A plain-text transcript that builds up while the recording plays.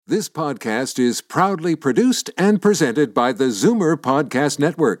This podcast is proudly produced and presented by the Zoomer Podcast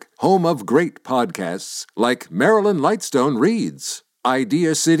Network, home of great podcasts like Marilyn Lightstone Reads,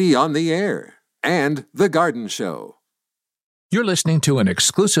 Idea City on the Air, and The Garden Show. You're listening to an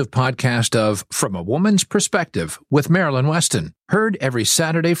exclusive podcast of From a Woman's Perspective with Marilyn Weston, heard every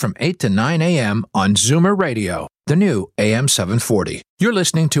Saturday from 8 to 9 a.m. on Zoomer Radio, the new AM 740. You're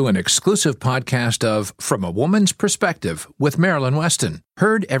listening to an exclusive podcast of From a Woman's Perspective with Marilyn Weston,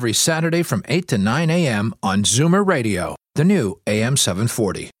 heard every Saturday from 8 to 9 a.m. on Zoomer Radio, the new AM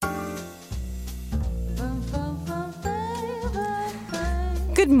 740.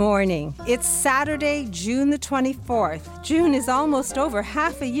 Good morning. It's Saturday, June the 24th. June is almost over,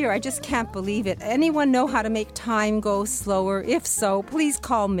 half a year. I just can't believe it. Anyone know how to make time go slower? If so, please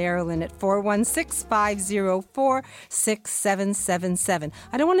call Marilyn at 416-504-6777.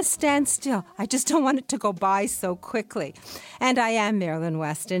 I don't want to stand still. I just don't want it to go by so quickly. And I am Marilyn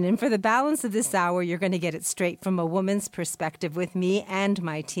Weston, and for the balance of this hour, you're going to get it straight from a woman's perspective with me and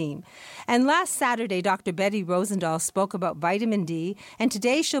my team. And last Saturday, Dr. Betty Rosendahl spoke about vitamin D, and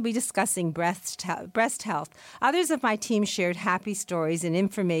today she'll be discussing breast health. Others of my team shared happy stories and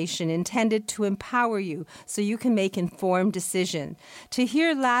information intended to empower you so you can make informed decisions. To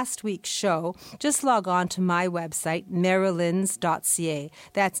hear last week's show, just log on to my website, marilyns.ca.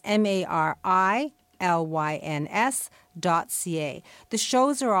 That's MARILYNS.ca. The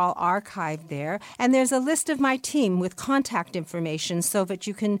shows are all archived there, and there's a list of my team with contact information so that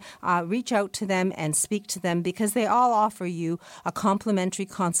you can reach out to them and speak to them, because they all offer you a complimentary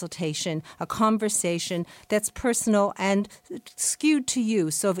consultation, a conversation that's personal and skewed to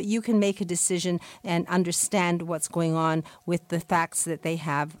you so that you can make a decision and understand what's going on with the facts that they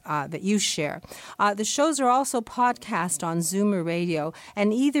have that you share. The shows are also podcast on Zoomer Radio,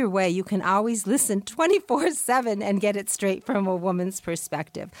 and either way, you can always listen 24/7 and get it straight from a woman's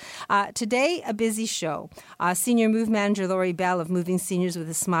perspective. Today, a busy show. Senior Move Manager Lori Bell of Moving Seniors with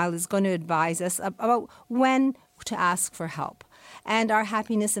a Smile is going to advise us about when to ask for help. And our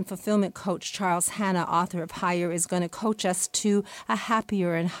happiness and fulfillment coach, Charles Hanna, author of Higher, is going to coach us to a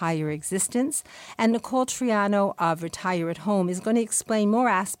happier and higher existence. And Nicole Triano of Retire at Home is going to explain more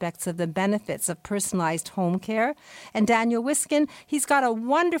aspects of the benefits of personalized home care. And Daniel Wiskin, he's got a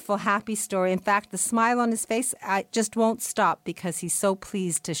wonderful happy story. In fact, the smile on his face just won't stop because he's so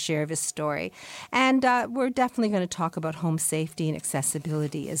pleased to share his story. And we're definitely going to talk about home safety and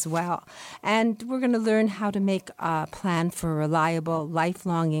accessibility as well. And we're going to learn how to make a plan for a reliable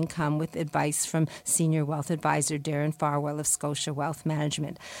lifelong income with advice from Senior Wealth Advisor Darren Farwell of Scotia Wealth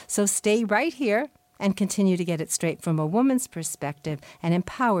Management. So stay right here and continue to get it straight from a woman's perspective and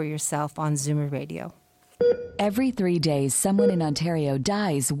empower yourself on Zoomer Radio. Every 3 days, someone in Ontario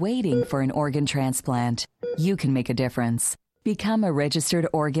dies waiting for an organ transplant. You can make a difference. Become a registered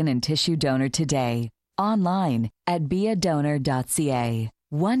organ and tissue donor today. Online at beadonor.ca.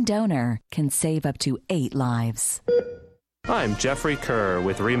 One donor can save up to 8 lives. I'm Jeffrey Kerr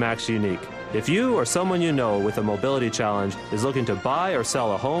with RE/MAX Unique. If you or someone you know with a mobility challenge is looking to buy or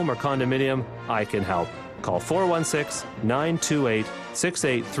sell a home or condominium, I can help. Call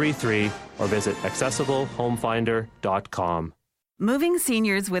 416-928-6833 or visit accessiblehomefinder.com. Moving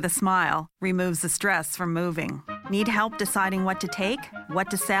Seniors with a Smile removes the stress from moving. Need help deciding what to take, what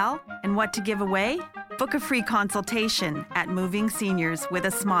to sell, and what to give away? Book a free consultation at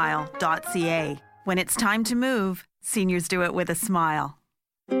movingseniorswithasmile.ca. When it's time to move, seniors do it with a smile.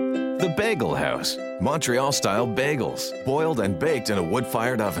 The Bagel House. Montreal-style bagels. Boiled and baked in a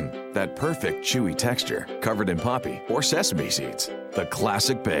wood-fired oven. That perfect chewy texture. Covered in poppy or sesame seeds. The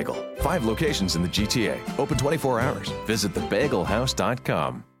classic bagel. 5 locations in the GTA. Open 24 hours. Visit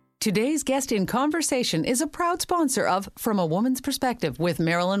thebagelhouse.com. Today's guest in conversation is a proud sponsor of From a Woman's Perspective with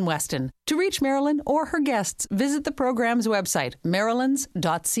Marilyn Weston. To reach Marilyn or her guests, visit the program's website,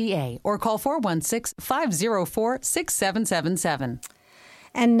 marilyns.ca, or call 416-504-6777.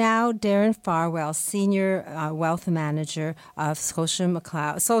 And now Darren Farwell, Senior Wealth Manager of Scotia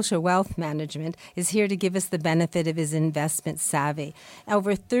Wealth Management, is here to give us the benefit of his investment savvy.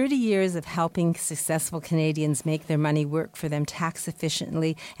 Over 30 years of helping successful Canadians make their money work for them tax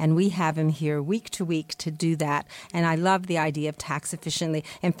efficiently, and we have him here week to week to do that. And I love the idea of tax efficiently.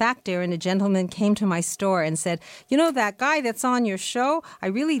 In fact, Darren, a gentleman came to my store and said, you know, that guy that's on your show, I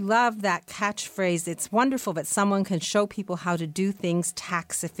really love that catchphrase. It's wonderful that someone can show people how to do things tax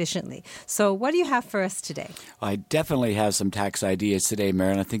efficiently. So what do you have for us today? I definitely have some tax ideas today,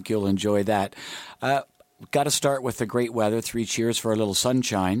 Marilyn. I think you'll enjoy that. Got to start with the great weather. 3 cheers for a little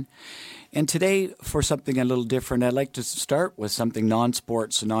sunshine. And today, for something a little different, I'd like to start with something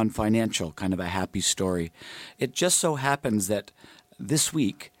non-sports and non-financial, kind of a happy story. It just so happens that this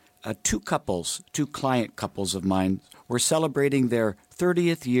week, two client couples of mine were celebrating their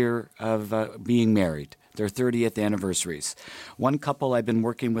 30th year of being married, their 30th anniversaries. One couple I've been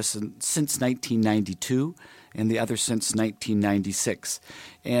working with since 1992 and the other since 1996.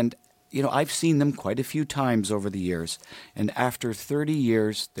 And, I've seen them quite a few times over the years. And after 30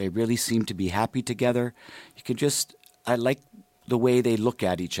 years, they really seem to be happy together. I like the way they look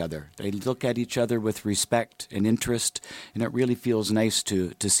at each other. They look at each other with respect and interest, and it really feels nice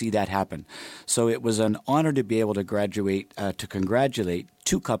to see that happen. So it was an honor to be able to congratulate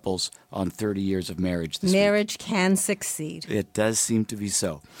two couples on 30 years of marriage this Marriage week. Can succeed. It does seem to be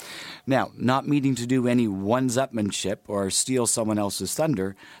so. Now, not meaning to do any one-upmanship or steal someone else's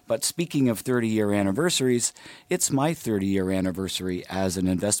thunder, but speaking of 30-year anniversaries, it's my 30-year anniversary as an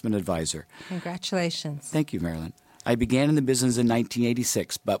investment advisor. Congratulations. Thank you, Marilyn. I began in the business in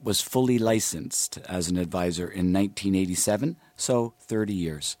 1986, but was fully licensed as an advisor in 1987, so 30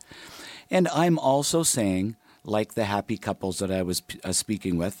 years. And I'm also saying, like the happy couples that I was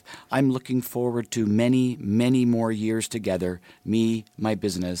speaking with, I'm looking forward to many, many more years together, me, my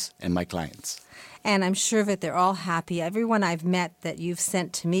business, and my clients. And I'm sure that they're all happy. Everyone I've met that you've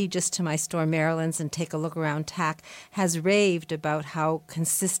sent to me just to my store, Marilyn's, and Take a Look Around TAC, has raved about how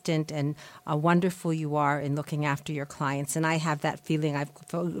consistent and wonderful you are in looking after your clients. And I have that feeling. I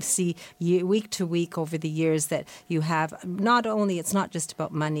see week to week over the years that you have it's not just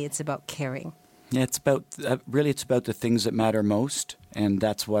about money, it's about caring. Yeah, it's about the things that matter most. And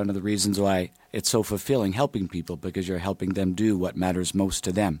that's one of the reasons why it's so fulfilling helping people, because you're helping them do what matters most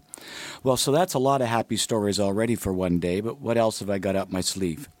to them. Well, so that's a lot of happy stories already for one day, but what else have I got up my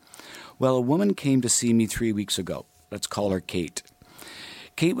sleeve? Well, a woman came to see me 3 weeks ago. Let's call her Kate.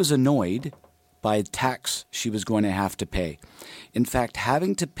 Kate was annoyed by tax she was going to have to pay. In fact,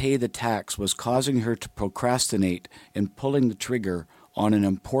 having to pay the tax was causing her to procrastinate in pulling the trigger on an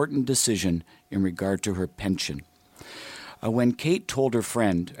important decision in regard to her pension. When Kate told her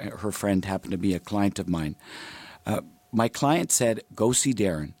friend happened to be a client of mine, my client said, go see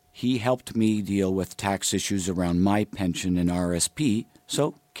Darren. He helped me deal with tax issues around my pension and RSP,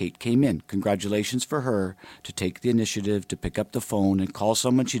 so Kate came in. Congratulations for her to take the initiative to pick up the phone and call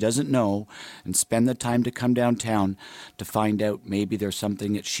someone she doesn't know and spend the time to come downtown to find out maybe there's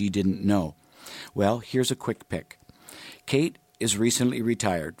something that she didn't know. Well, here's a quick pick. Kate is recently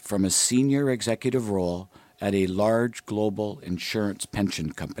retired from a senior executive role at a large global insurance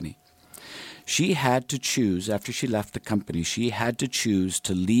pension company. She had to choose, after she left the company,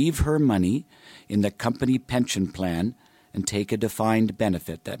 to leave her money in the company pension plan and take a defined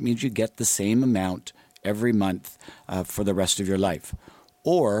benefit. That means you get the same amount every month for the rest of your life.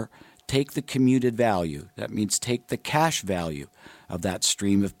 Or take the commuted value. That means take the cash value of that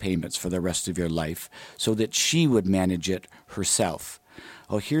stream of payments for the rest of your life so that she would manage it herself.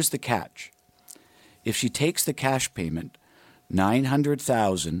 Oh, here's the catch. If she takes the cash payment,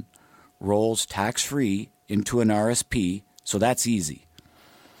 $900,000 rolls tax-free into an RSP, so that's easy.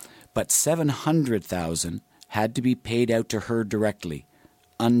 But $700,000 had to be paid out to her directly,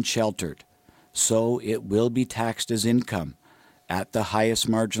 unsheltered, so it will be taxed as income at the highest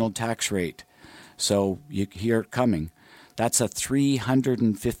marginal tax rate. So you hear it coming. That's a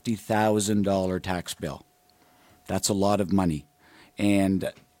 $350,000 tax bill. That's a lot of money.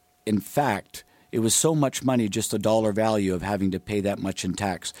 And in fact, it was so much money, just the dollar value of having to pay that much in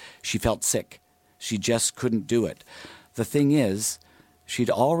tax. She felt sick. She just couldn't do it. The thing is, she'd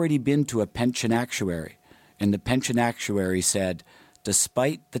already been to a pension actuary, and the pension actuary said,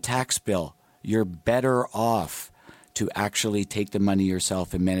 despite the tax bill, you're better off to actually take the money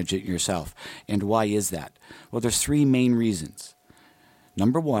yourself and manage it yourself. And why is that? Well, there's three main reasons.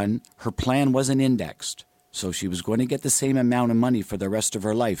 Number one, her plan wasn't indexed. So she was going to get the same amount of money for the rest of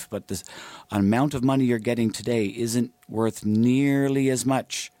her life, but the amount of money you're getting today isn't worth nearly as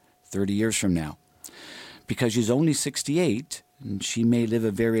much 30 years from now. Because she's only 68, and she may live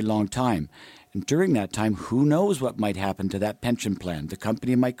a very long time. And during that time, who knows what might happen to that pension plan? The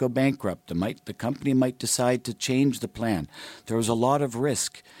company might go bankrupt. The company might decide to change the plan. There was a lot of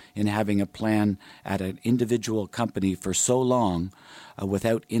risk in having a plan at an individual company for so long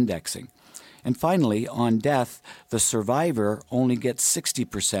without indexing. And finally, on death, the survivor only gets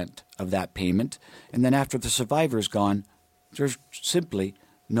 60% of that payment, and then after the survivor's gone, there's simply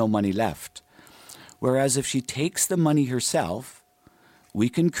no money left. Whereas if she takes the money herself, we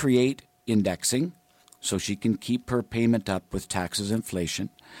can create indexing so she can keep her payment up with taxes and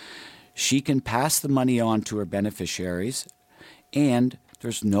inflation. She can pass the money on to her beneficiaries, and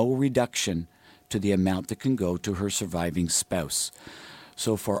there's no reduction to the amount that can go to her surviving spouse.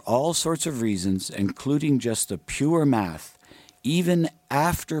 So for all sorts of reasons, including just the pure math, Even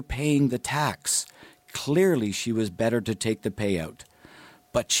after paying the tax, clearly she was better to take the payout.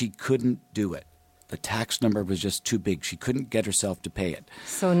 But she couldn't do it. The tax number was just too big. She couldn't get herself to pay it.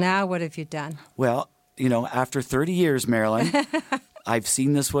 So now what have you done? Well, after 30 years, Marilyn, I've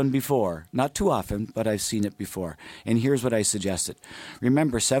seen this one before. Not too often, but I've seen it before. And here's what I suggested.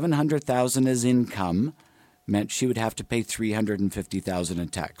 Remember, $700,000 as income meant she would have to pay $350,000 in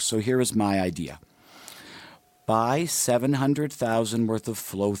tax. So here is my idea. Buy $700,000 worth of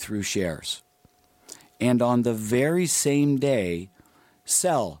flow-through shares. And on the very same day,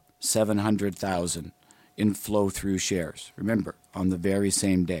 sell $700,000 in flow-through shares. Remember, on the very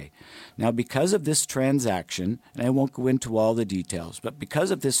same day. Now, because of this transaction, and I won't go into all the details, but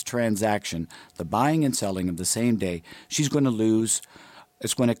because of this transaction, the buying and selling of the same day, she's going to lose,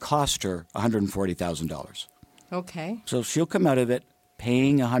 it's going to cost her $140,000. Okay. So she'll come out of it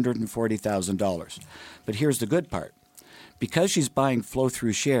paying $140,000. But here's the good part. Because she's buying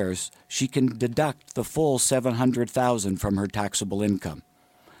flow-through shares, she can deduct the full $700,000 from her taxable income.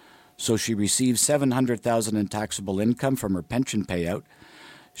 So she receives $700,000 in taxable income from her pension payout.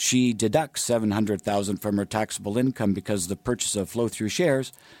 She deducts $700,000 from her taxable income because of the purchase of flow-through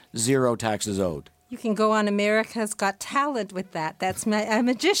shares, 0 taxes owed. You can go on America's Got Talent with that. That's a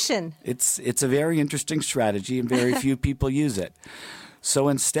magician. It's a very interesting strategy, and very few people use it. So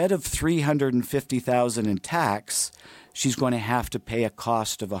instead of $350,000 in tax, she's going to have to pay a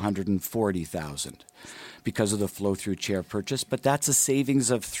cost of $140,000 because of the flow-through share purchase. But that's a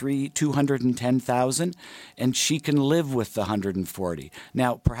savings of $210,000, and she can live with the $140,000.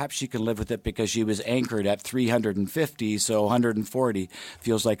 Now, perhaps she can live with it because she was anchored at $350,000, so $140,000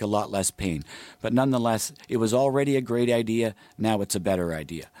 feels like a lot less pain. But nonetheless, it was already a great idea. Now it's a better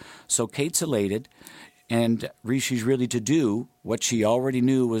idea. So Kate's elated. And she's really to do what she already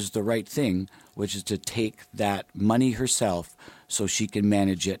knew was the right thing, which is to take that money herself so she can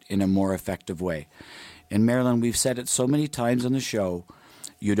manage it in a more effective way. And Marilyn, we've said it so many times on the show,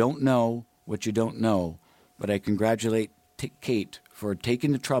 you don't know what you don't know, but I congratulate Kate for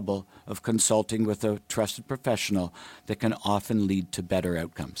taking the trouble of consulting with a trusted professional that can often lead to better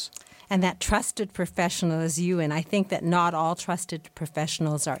outcomes. And that trusted professional is you. And I think that not all trusted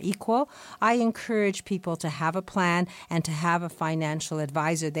professionals are equal. I encourage people to have a plan and to have a financial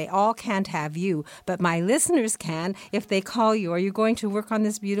advisor. They all can't have you, but my listeners can if they call you. Are you going to work on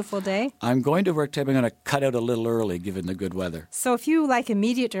this beautiful day? I'm going to work. I'm going to cut out a little early given the good weather. So if you like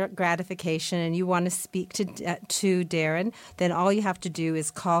immediate gratification and you want to speak to Darren, then all you have to do is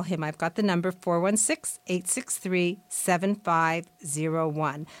call him. I've got the number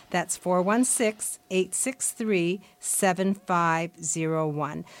 416-863-7501. That's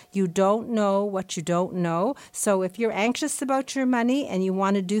 416-863-7501. You don't know what you don't know. So if you're anxious about your money and you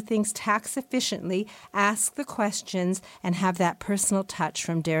want to do things tax efficiently, ask the questions and have that personal touch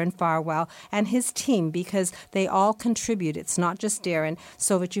from Darren Farwell and his team, because they all contribute. It's not just Darren,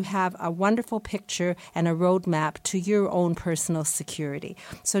 so that you have a wonderful picture and a roadmap to your own personal security.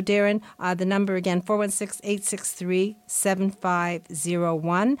 So Darren, the number again,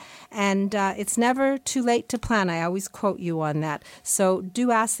 416-863-7501. And it's never too late to plan. I always quote you on that. So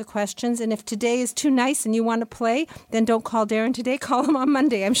do ask the questions. And if today is too nice and you want to play, then don't call Darren today. Call him on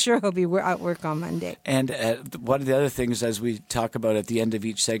Monday. I'm sure he'll be at work on Monday. And one of the other things, as we talk about at the end of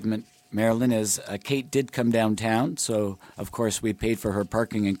each segment, Marilyn, is Kate did come downtown. So, of course, we paid for her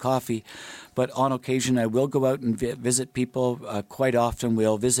parking and coffee. But on occasion, I will go out and visit people. Quite often,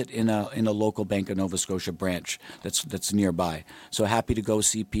 we'll visit in a local Bank of Nova Scotia branch that's nearby. So happy to go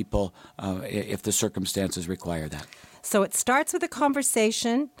see people if the circumstances require that. So it starts with a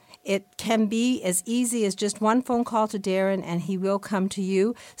conversation. It can be as easy as just one phone call to Darren and he will come to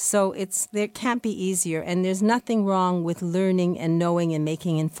you. So there can't be easier. And there's nothing wrong with learning and knowing and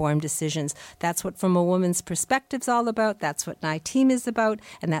making informed decisions. That's what From a Woman's Perspective is all about. That's what my team is about.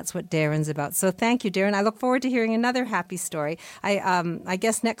 And that's what Darren's about. So thank you, Darren. I look forward to hearing another happy story. I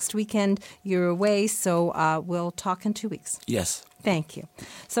guess next weekend you're away, so we'll talk in 2 weeks. Yes. Thank you.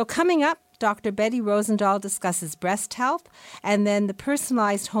 So coming up, Dr. Betty Rosendahl discusses breast health, and then the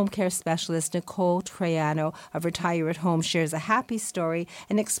personalized home care specialist, Nicole Troiano of Retire at Home, shares a happy story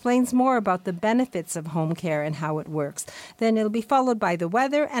and explains more about the benefits of home care and how it works. Then it'll be followed by the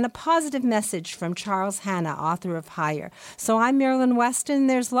weather and a positive message from Charles Hanna, author of Higher. So I'm Marilyn Weston.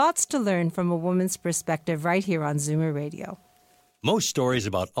 There's lots to learn from a woman's perspective right here on Zoomer Radio. Most stories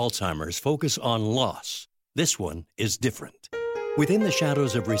about Alzheimer's focus on loss. This one is different. Within the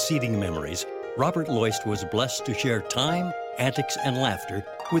shadows of receding memories, Robert Loist was blessed to share time antics, and laughter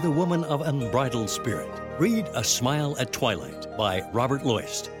with a woman of unbridled spirit. Read A Smile at Twilight by Robert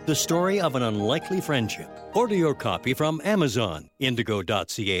Loist, the story of an unlikely friendship. Order your copy from Amazon,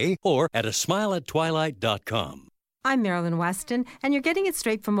 indigo.ca, or at asmileattwilight.com. I'm Marilyn Weston, and you're getting it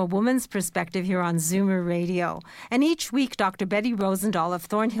straight from a woman's perspective here on Zoomer Radio. And each week, Dr. Betty Rosendahl of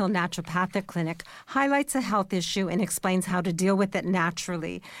Thornhill Naturopathic Clinic highlights a health issue and explains how to deal with it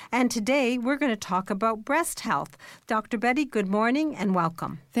naturally. And today, we're going to talk about breast health. Dr. Betty, good morning and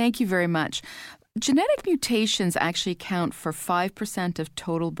welcome. Thank you very much. Genetic mutations actually account for 5% of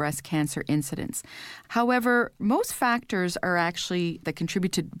total breast cancer incidence. However, most factors that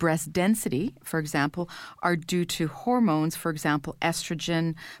contribute to breast density, for example, are due to hormones, for example,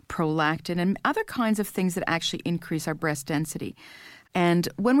 estrogen, prolactin, and other kinds of things that actually increase our breast density. And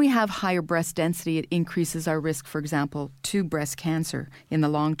when we have higher breast density, it increases our risk, for example, to breast cancer in the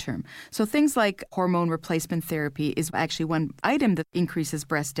long term. So things like hormone replacement therapy is actually one item that increases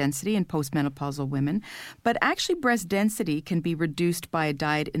breast density in postmenopausal women. But actually breast density can be reduced by a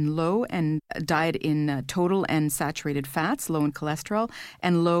diet in total and saturated fats, low in cholesterol,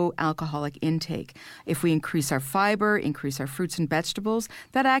 and low alcoholic intake. If we increase our fiber, increase our fruits and vegetables,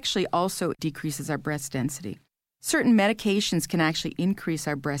 that actually also decreases our breast density. Certain medications can actually increase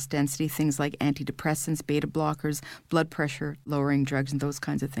our breast density, things like antidepressants, beta blockers, blood pressure lowering drugs, and those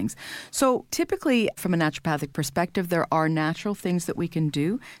kinds of things. So typically, from a naturopathic perspective, there are natural things that we can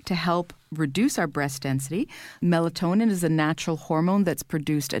do to help reduce our breast density. Melatonin is a natural hormone that's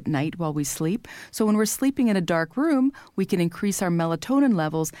produced at night while we sleep. So when we're sleeping in a dark room, we can increase our melatonin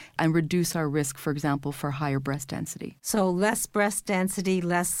levels and reduce our risk, for example, for higher breast density. So less breast density,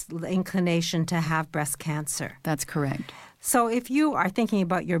 less inclination to have breast cancer. That's correct. So if you are thinking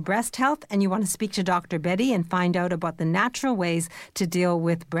about your breast health and you want to speak to Dr. Betty and find out about the natural ways to deal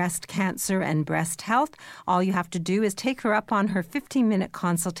with breast cancer and breast health, all you have to do is take her up on her 15-minute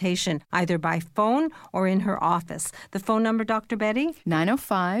consultation, either by phone or in her office. The phone number, Dr. Betty?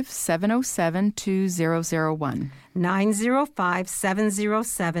 905-707-2001.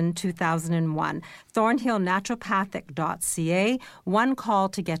 905-707-2001. ThornhillNaturopathic.ca. One call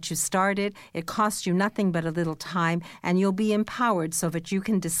to get you started. It costs you nothing but a little time, and you'll be empowered so that you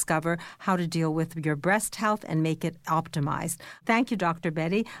can discover how to deal with your breast health and make it optimized. Thank you, Dr.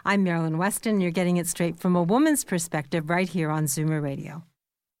 Betty. I'm Marilyn Weston. You're getting it straight from a woman's perspective right here on Zoomer Radio.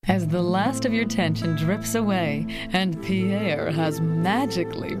 As the last of your tension drips away and Pierre has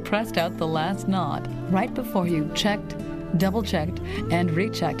magically pressed out the last knot right before you checked, double-checked, and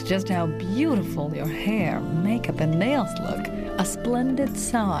rechecked just how beautiful your hair, makeup, and nails look, a splendid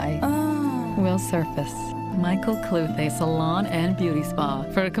sigh will surface. Michael Cluthe Salon and Beauty Spa.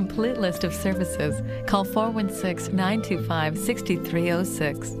 For a complete list of services, call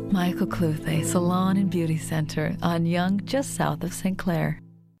 416-925-6306. Michael Cluthe Salon and Beauty Center on Yonge, just south of St. Clair.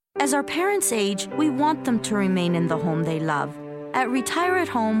 As our parents age, we want them to remain in the home they love. At Retire at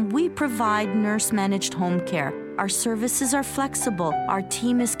Home, we provide nurse-managed home care. Our services are flexible, our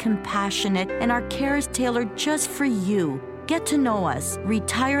team is compassionate, and our care is tailored just for you. Get to know us,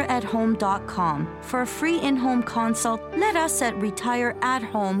 retireathome.com. For a free in-home consult, let us at Retire at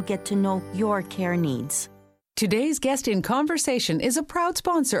Home get to know your care needs. Today's guest in conversation is a proud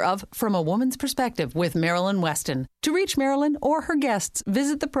sponsor of From a Woman's Perspective with Marilyn Weston. To reach Marilyn or her guests,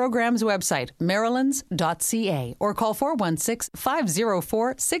 visit the program's website, marilyns.ca, or call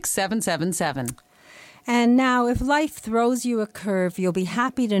 416-504-6777. And now, if life throws you a curve, you'll be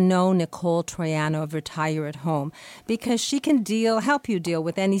happy to know Nicole Troiano of Retire at Home, because she can help you deal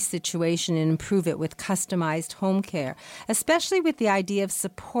with any situation and improve it with customized home care, especially with the idea of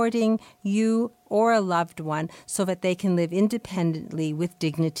supporting you or a loved one so that they can live independently with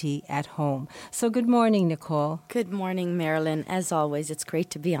dignity at home. So good morning, Nicole. Good morning, Marilyn. As always, it's great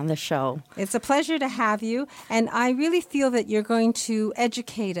to be on the show. It's a pleasure to have you, and I really feel that you're going to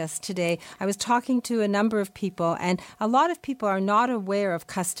educate us today. I was talking to a number of people, and a lot of people are not aware of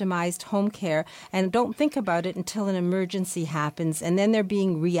customized home care and don't think about it until an emergency happens, and then they're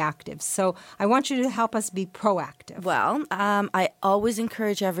being reactive. So I want you to help us be proactive. Well, I always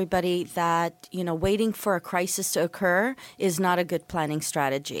encourage everybody that, waiting for a crisis to occur is not a good planning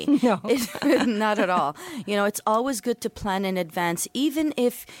strategy. No. Not at all. It's always good to plan in advance, even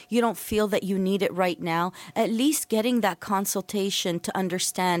if you don't feel that you need it right now. At least getting that consultation to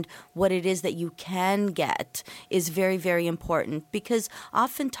understand what it is that you can get is very, very important, because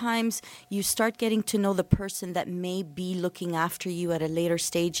oftentimes you start getting to know the person that may be looking after you at a later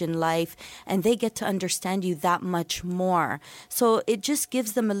stage in life, and they get to understand you that much more. So it just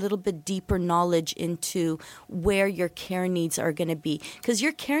gives them a little bit deeper knowledge knowledge into where your care needs are going to be. Because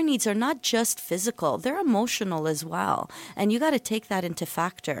your care needs are not just physical, they're emotional as well. And you got to take that into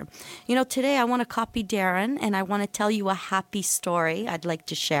factor. You know, today I want to copy Darren, and I want to tell you a happy story I'd like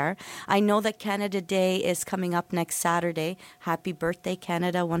to share. I know that Canada Day is coming up next Saturday. Happy birthday,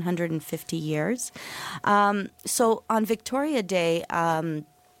 Canada, 150 years. So on Victoria Day,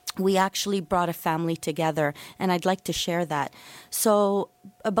 we actually brought a family together, and I'd like to share that. So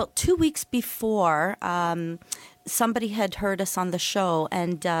about 2 weeks before, somebody had heard us on the show,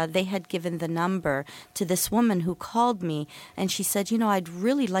 and they had given the number to this woman who called me, and she said, you know, I'd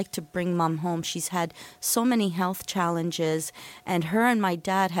really like to bring Mom home. She's had so many health challenges, and her and my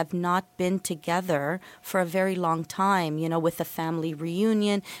dad have not been together for a very long time, you know, with a family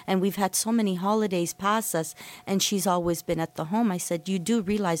reunion, and we've had so many holidays pass us, and she's always been at the home. I said, you do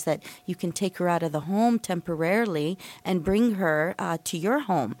realize that you can take her out of the home temporarily and bring her to your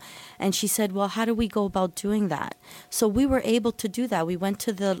home. And she said, well, how do we go about doing that? So we were able to do that. We went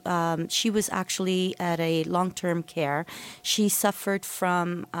to she was actually at a long-term care. She suffered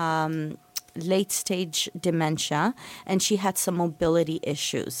from late-stage dementia, and she had some mobility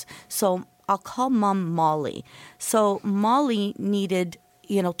issues. So I'll call Mom Molly. So Molly needed,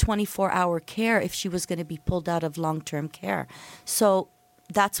 24-hour care if she was going to be pulled out of long-term care. So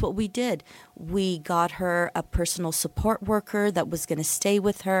that's what we did. We got her a personal support worker that was going to stay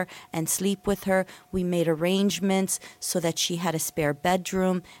with her and sleep with her. We made arrangements so that she had a spare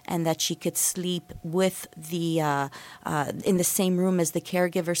bedroom and that she could sleep with in the same room as the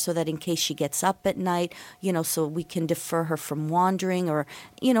caregiver, so that in case she gets up at night, so we can defer her from wandering or,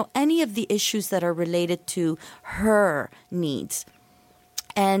 any of the issues that are related to her needs.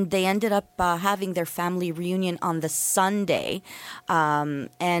 And they ended up having their family reunion on the Sunday.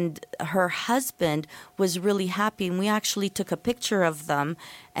 And her husband was really happy. And we actually took a picture of them.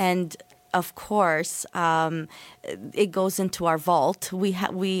 And, of course, it goes into our vault.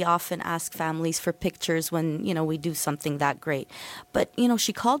 We often ask families for pictures when, we do something that great. But,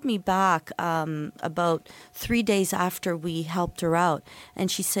 she called me back about 3 days after we helped her out. And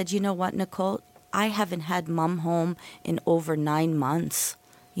she said, you know what, Nicole? I haven't had Mom home in over 9 months.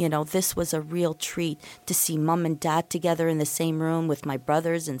 This was a real treat to see Mom and Dad together in the same room with my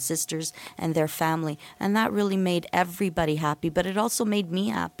brothers and sisters and their family. And that really made everybody happy. But it also made me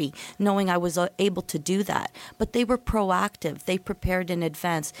happy knowing I was able to do that. But they were proactive. They prepared in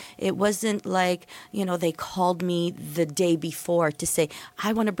advance. It wasn't like, they called me the day before to say,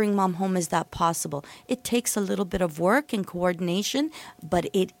 I want to bring Mom home. Is that possible? It takes a little bit of work and coordination, but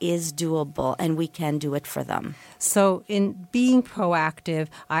it is doable, and we can do it for them. So in being proactive,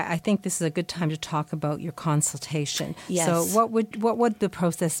 I think this is a good time to talk about your consultation. Yes. So what would the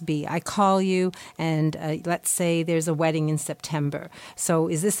process be? I call you, and let's say there's a wedding in September. So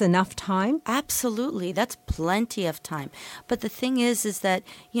is this enough time? Absolutely. That's plenty of time. But the thing is that,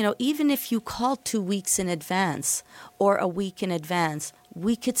 even if you call 2 weeks in advance or a week in advance,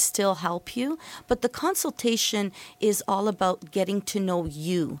 we could still help you. But the consultation is all about getting to know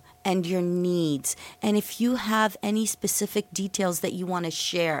you and your needs, and if you have any specific details that you want to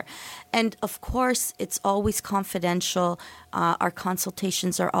share. And of course, it's always confidential. Our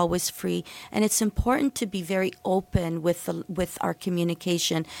consultations are always free, and it's important to be very open with our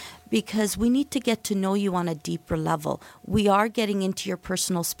communication, because we need to get to know you on a deeper level. We are getting into your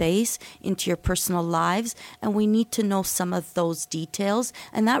personal space, into your personal lives, and we need to know some of those details,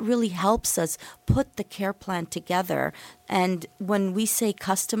 and that really helps us put the care plan together. And when we say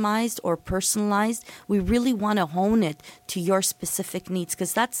customized or personalized, we really want to hone it to your specific needs,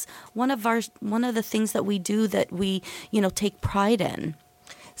 because that's one of the things that we do that we, take pride in.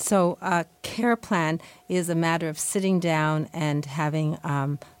 So a care plan is a matter of sitting down and having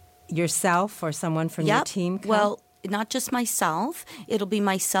yourself or someone from your team come? Well, not just myself. It'll be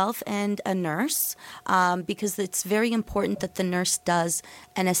myself and a nurse, because it's very important that the nurse does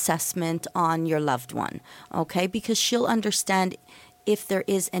an assessment on your loved one, okay? Because she'll understand if there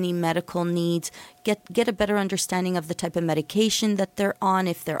is any medical needs, get a better understanding of the type of medication that they're on,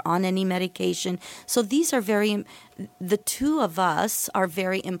 if they're on any medication. So these are the two of us are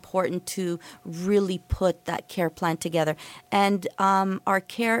very important to really put that care plan together. And our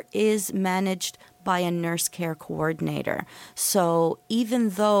care is managed by a nurse care coordinator. So even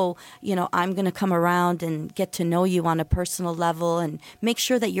though, I'm going to come around and get to know you on a personal level and make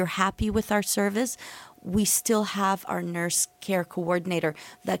sure that you're happy with our service, we still have our nurse care coordinator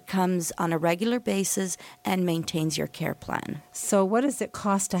that comes on a regular basis and maintains your care plan. So what does it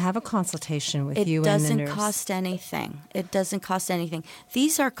cost to have a consultation with you and the nurse? It doesn't cost anything. It doesn't cost anything.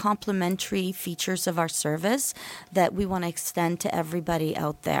 These are complementary features of our service that we want to extend to everybody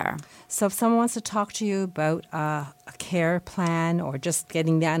out there. So if someone wants to talk to you about a care plan or just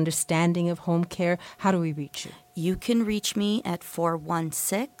getting the understanding of home care, how do we reach you? You can reach me at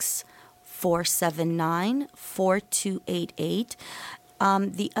 416-479-4288.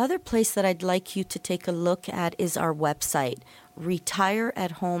 The other place that I'd like you to take a look at is our website,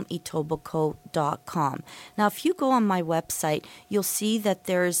 retireathomeetobicoke.com. Now, if you go on my website, you'll see that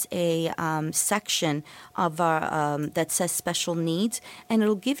there's a section of our, that says special needs, and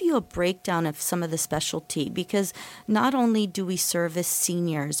it'll give you a breakdown of some of the specialty, because not only do we service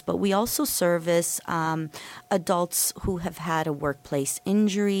seniors, but we also service adults who have had a workplace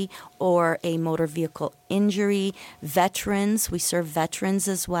injury or a motor vehicle injury, veterans. We serve veterans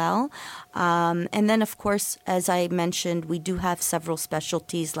as well. And then, of course, as I mentioned, we do have several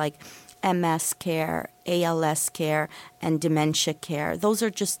specialties like MS care, ALS care, and dementia care. Those are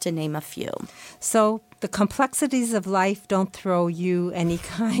just to name a few. So the complexities of life don't throw you any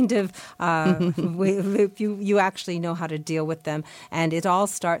kind of, you actually know how to deal with them. And it all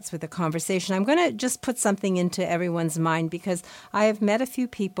starts with a conversation. I'm going to just put something into everyone's mind, because I have met a few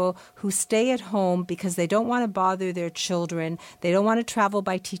people who stay at home because they don't want to bother their children. They don't want to travel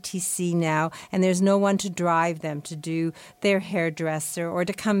by TTC now, and there's no one to drive them to do their hairdresser or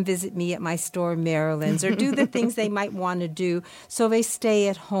to come visit me at my store, Maryland's, or do the things they might want to do. So they stay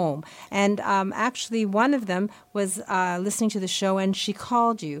at home. And actually, one of them was listening to the show, and she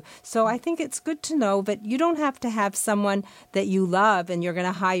called you. So I think it's good to know that you don't have to have someone that you love and you're going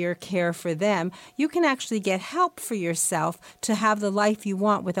to hire care for them. You can actually get help for yourself to have the life you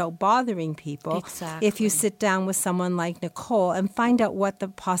want without bothering people. Exactly. If you sit down with someone like Nicole and find out what the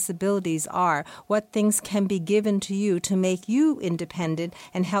possibilities are, what things can be given to you to make you independent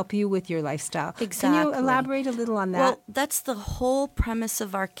and help you with your lifestyle. Exactly. Can you elaborate a little on that? Well, that's the whole premise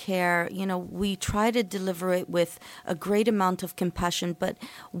of our care. You know, we try to deliver it with a great amount of compassion, but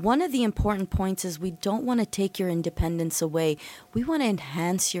one of the important points is we don't want to take your independence away. We want to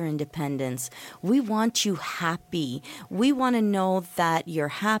enhance your independence. We want you happy. We want to know that you're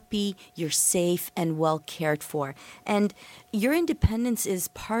happy, you're safe, and well cared for. And your independence is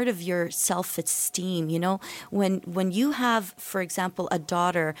part of your self-esteem. You know, when you have, for example, a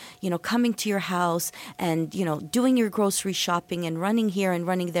daughter, you know, coming to your house and, you know, doing your grocery shopping and running here and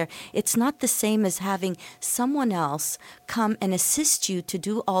running there, it's not the same as having someone else come and assist you to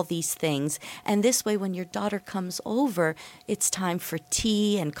do all these things. And this way, when your daughter comes over, it's time for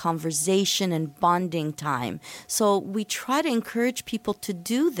tea and conversation and bonding time. So we try to encourage people to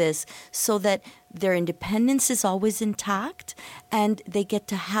do this so that their independence is always intact and they get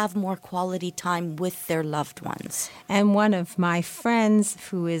to have more quality time with their loved ones. And one of my friends,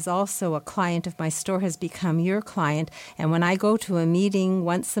 who is also a client of my store, has become your client. And when I go to a meeting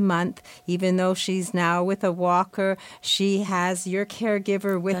once a month, even though she's now with a walker, she has your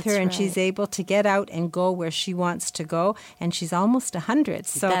caregiver with her, and right. she's able to get out and go where she wants to go. And she's almost 100.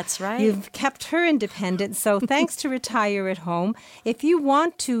 So that's right. You've kept her independent. So thanks to Retire at Home. If you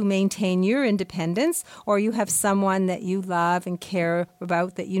want to maintain your independence, or you have someone that you love and care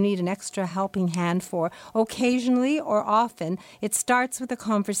about that you need an extra helping hand for, occasionally or often, it starts with a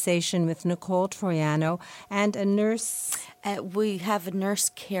conversation with Nicole Troiano and a nurse. We have a nurse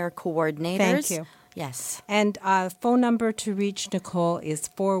care coordinator. Thank you. Yes. And phone number to reach Nicole is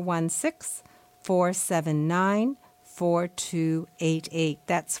 416-479-4288.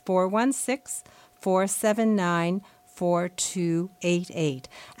 That's 416-479-4288. 4288.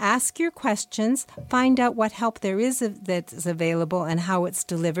 Ask your questions. Find out what help there is that's available and how it's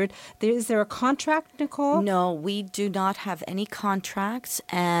delivered. Is there a contract, Nicole? No, we do not have any contracts,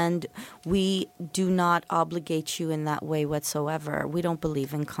 and we do not obligate you in that way whatsoever. We don't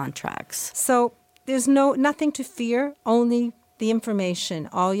believe in contracts. So there's nothing to fear, only the information.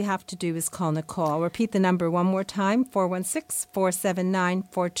 All you have to do is call Nicole. I'll repeat the number one more time,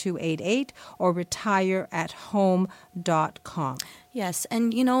 416-479-4288 or retireathome.com. Yes,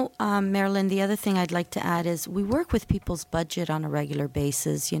 and you know, Marilyn, the other thing I'd like to add is we work with people's budget on a regular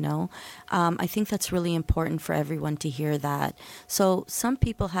basis, you know. I think that's really important for everyone to hear that. So some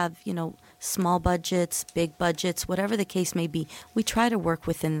people have, you know, small budgets, big budgets, whatever the case may be. We try to work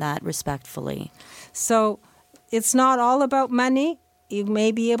within that respectfully. So it's not all about money. you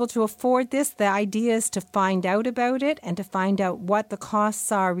may be able to afford this. The idea is to find out about it and to find out what the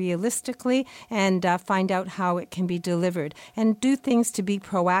costs are realistically and find out how it can be delivered. And do things to be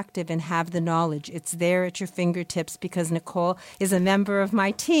proactive and have the knowledge. It's there at your fingertips because Nicole is a member of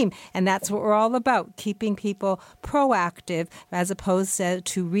my team. And that's what we're all about, keeping people proactive as opposed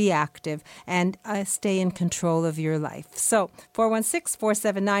to reactive and stay in control of your life. So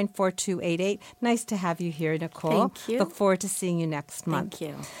 416-479-4288. Nice to have you here, Nicole. Thank you. Look forward to seeing you next month. Thank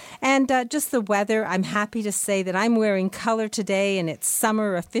you. And just the weather, I'm happy to say that I'm wearing color today and it's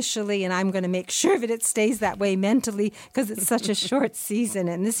summer officially, and I'm going to make sure that it stays that way mentally because it's such a short season,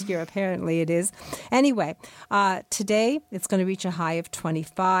 and this year apparently it is. Anyway, today it's going to reach a high of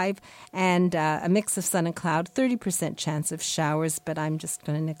 25 and a mix of sun and cloud, 30% chance of showers, but I'm just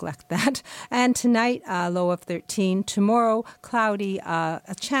going to neglect that. And tonight, low of 13. Tomorrow, cloudy,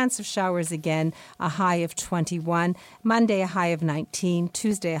 a chance of showers again, a high of 21. Monday, a high of 19.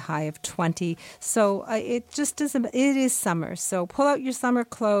 Tuesday, a high of 20. So it is summer. So pull out your summer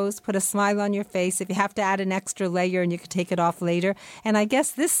clothes, put a smile on your face. If you have to add an extra layer and you can take it off later. And I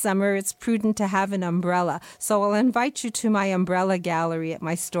guess this summer it's prudent to have an umbrella. So I'll invite you to my umbrella gallery at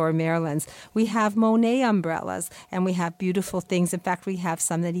my store, Maryland's. We have Monet umbrellas and we have beautiful things. In fact, we have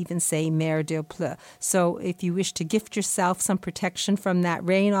some that even say Mer de Pleu. So if you wish to gift yourself some protection from that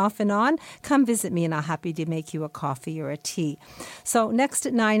rain off and on, come visit me and I'll happy to make you a coffee or a tea. So next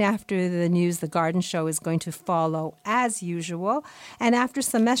at 9 after the news, the garden show is going to follow as usual. And after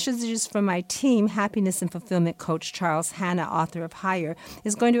some messages from my team, happiness and fulfillment coach Charles Hanna, author of Higher,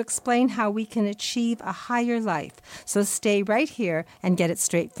 is going to explain how we can achieve a higher life. So stay right here and get it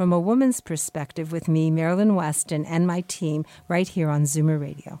straight from a woman's perspective with me, Marilyn Weston, and my team right here on Zoomer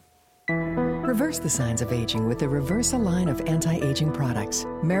Radio. Reverse the signs of aging with the Reversa line of anti-aging products.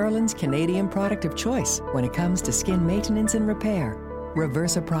 Maryland's Canadian product of choice when it comes to skin maintenance and repair.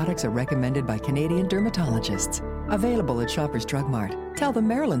 Reversa products are recommended by Canadian dermatologists. Available at Shoppers Drug Mart. Tell them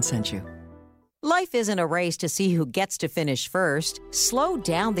Maryland sent you. Life isn't a race to see who gets to finish first. Slow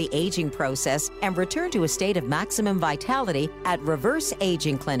down the aging process and return to a state of maximum vitality at Reverse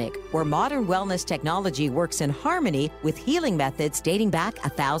Aging Clinic, where modern wellness technology works in harmony with healing methods dating back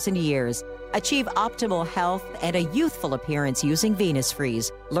 1,000 years. Achieve optimal health and a youthful appearance using Venus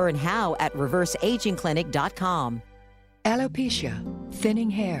Freeze. Learn how at reverseagingclinic.com. Alopecia,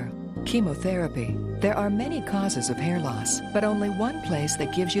 thinning hair, chemotherapy. There are many causes of hair loss, but only one place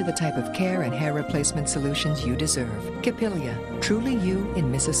that gives you the type of care and hair replacement solutions you deserve. Capilia, Truly You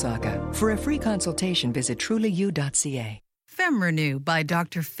in Mississauga. For a free consultation, visit trulyu.ca. FemRenew by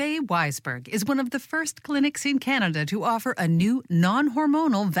Dr. Faye Weisberg is one of the first clinics in Canada to offer a new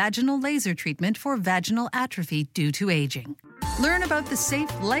non-hormonal vaginal laser treatment for vaginal atrophy due to aging. Learn about the safe,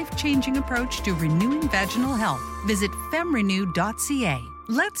 life-changing approach to renewing vaginal health. Visit femrenew.ca.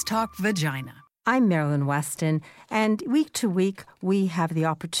 Let's talk vagina. I'm Marilyn Weston, and week to week we have the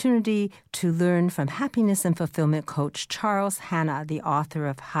opportunity to learn from happiness and fulfillment coach Charles Hanna, the author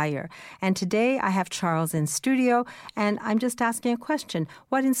of Higher. And today I have Charles in studio, and I'm just asking a question.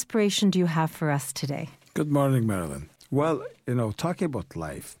 What inspiration do you have for us today? Good morning, Marilyn. Well, talking about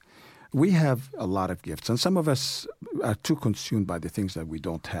life, we have a lot of gifts, and some of us are too consumed by the things that we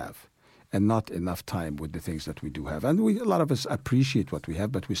don't have, and not enough time with the things that we do have. And a lot of us appreciate what we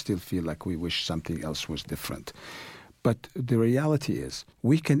have, but we still feel like we wish something else was different. But the reality is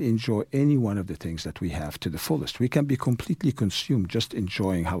we can enjoy any one of the things that we have to the fullest. We can be completely consumed just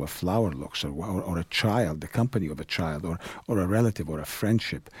enjoying how a flower looks or a child, the company of a child or a relative or a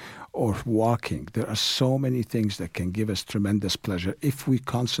friendship or walking. There are so many things that can give us tremendous pleasure if we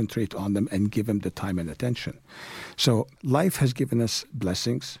concentrate on them and give them the time and attention. So life has given us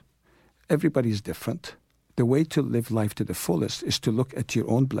blessings. Everybody is different. The way to live life to the fullest is to look at your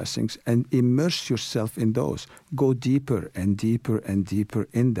own blessings and immerse yourself in those. Go deeper and deeper and deeper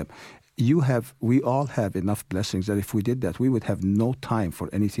in them. We all have enough blessings that if we did that, we would have no time for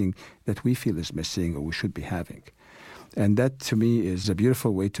anything that we feel is missing or we should be having. And that, to me, is a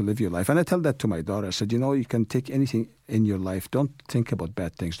beautiful way to live your life. And I tell that to my daughter. I said, you can take anything in your life. Don't think about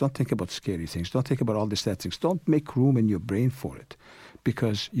bad things. Don't think about scary things. Don't think about all the sad things. Don't make room in your brain for it,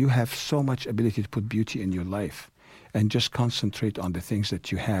 because you have so much ability to put beauty in your life. And just concentrate on the things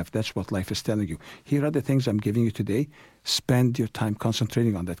that you have. That's what life is telling you. Here are the things I'm giving you today. Spend your time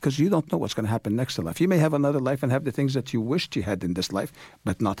concentrating on that, because you don't know what's going to happen next in life. You may have another life and have the things that you wished you had in this life,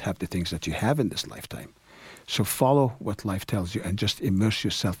 but not have the things that you have in this lifetime. So follow what life tells you and just immerse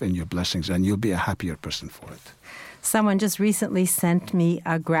yourself in your blessings, and you'll be a happier person for it. Someone just recently sent me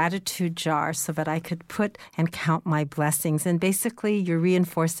a gratitude jar so that I could put and count my blessings. And basically, you're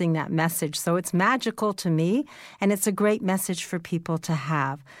reinforcing that message. So it's magical to me, and it's a great message for people to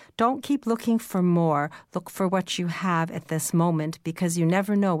have. Don't keep looking for more. Look for what you have at this moment, because you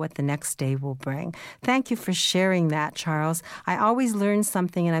never know what the next day will bring. Thank you for sharing that, Charles. I always learn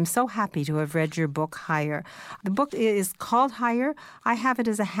something, and I'm so happy to have read your book, Higher. The book is called Higher. I have it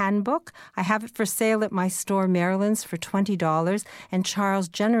as a handbook. I have it for sale at my store, Maryland's, for $20, and Charles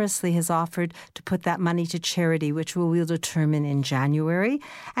generously has offered to put that money to charity, which we'll determine in January.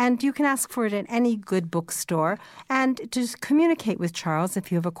 And you can ask for it at any good bookstore. And just communicate with Charles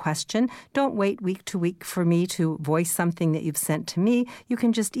if you have a question. Don't wait week to week for me to voice something that you've sent to me. You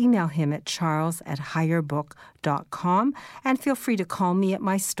can just email him at charles@higherbook.com, and feel free to call me at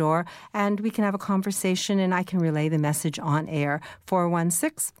my store, and we can have a conversation, and I can relay the message on air.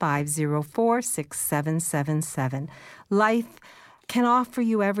 416-504-6777. Life can offer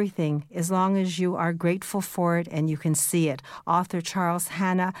you everything as long as you are grateful for it and you can see it. Author Charles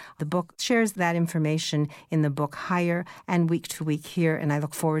Hanna, the book shares that information in the book Higher and week to week here, and I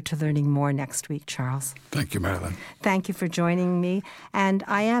look forward to learning more next week, Charles. Thank you, Marilyn. Thank you for joining me. And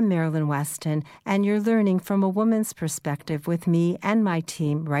I am Marilyn Weston, and you're learning from a woman's perspective with me and my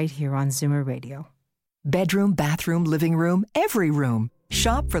team right here on Zoomer Radio. Bedroom, bathroom, living room, every room.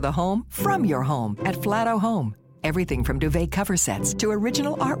 Shop for the home from your home at Flatto Home. Everything from duvet cover sets to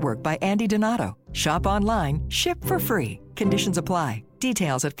original artwork by Andy Donato. Shop online, ship for free. Conditions apply.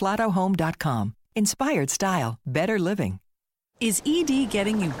 Details at flattohome.com. Inspired style, better living. Is ED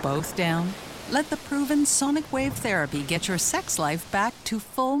getting you both down? Let the proven sonic wave therapy get your sex life back to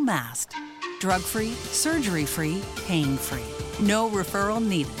full mast. Drug-free, surgery-free, pain-free. No referral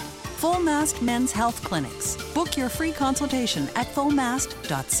needed. Full Mast Men's Health Clinics. Book your free consultation at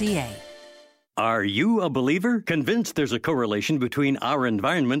fullmast.ca. Are you a believer? Convinced there's a correlation between our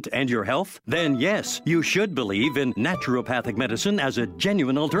environment and your health? Then yes, you should believe in naturopathic medicine as a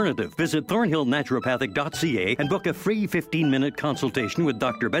genuine alternative. Visit thornhillnaturopathic.ca and book a free 15-minute consultation with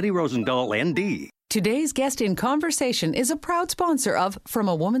Dr. Betty Rosendahl, ND. Today's guest in conversation is a proud sponsor of From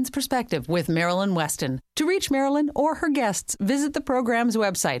a Woman's Perspective with Marilyn Weston. To reach Marilyn or her guests, visit the program's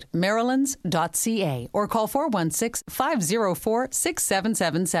website, marilyns.ca, or call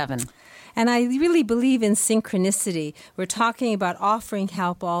 416-504-6777. And I really believe in synchronicity. We're talking about offering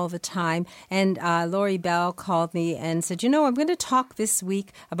help all the time. And Lori Bell called me and said, I'm going to talk this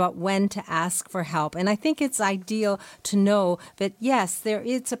week about when to ask for help. And I think it's ideal to know that, yes,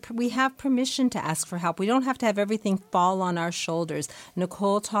 we have permission to ask for help. We don't have to have everything fall on our shoulders.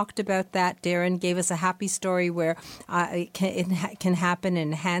 Nicole talked about that. Darren gave us a happy story where it can happen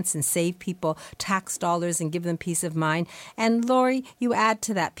and enhance and save people tax dollars and give them peace of mind. And Lori, you add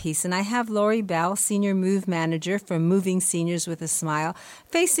to that piece. And I have Lori Bell, Senior Move Manager for Moving Seniors with a Smile,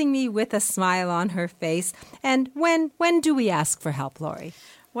 facing me with a smile on her face. And when do we ask for help, Lori?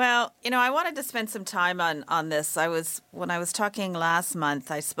 Well, I wanted to spend some time on this. When I was talking last month,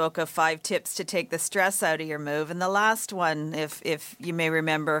 I spoke of 5 tips to take the stress out of your move. And the last one, if you may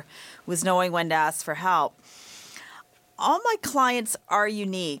remember, was knowing when to ask for help. All my clients are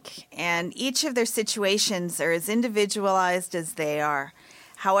unique, and each of their situations are as individualized as they are.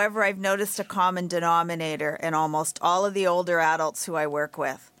 However, I've noticed a common denominator in almost all of the older adults who I work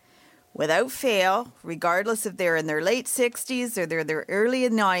with. Without fail, regardless if they're in their late 60s or they're their early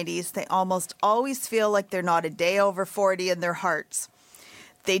 90s, they almost always feel like they're not a day over 40 in their hearts.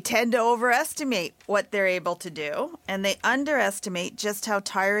 They tend to overestimate what they're able to do, and they underestimate just how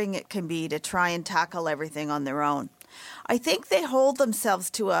tiring it can be to try and tackle everything on their own. I think they hold themselves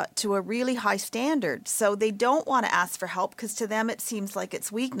to a really high standard, so they don't want to ask for help because to them it seems like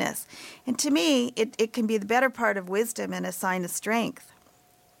it's weakness. And to me, it can be the better part of wisdom and a sign of strength.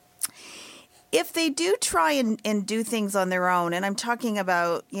 If they do try and do things on their own, and I'm talking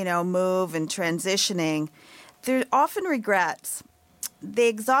about, move and transitioning, there are often regrets. They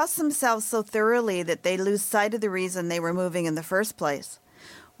exhaust themselves so thoroughly that they lose sight of the reason they were moving in the first place.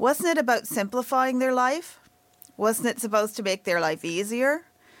 Wasn't it about simplifying their life? Wasn't it supposed to make their life easier?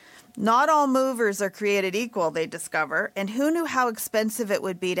 Not all movers are created equal, they discover, and who knew how expensive it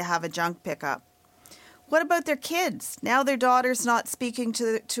would be to have a junk pickup? What about their kids? Now their daughter's not speaking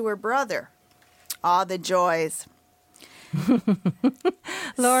to her brother. Ah, the joys.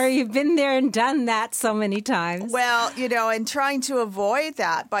 Lori, you've been there and done that so many times. Well, and trying to avoid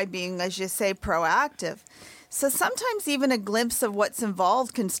that by being, as you say, proactive. So sometimes even a glimpse of what's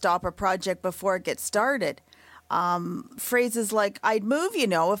involved can stop a project before it gets started. Phrases like, I'd move,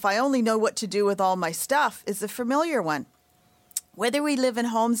 if I only know what to do with all my stuff, is a familiar one. Whether we live in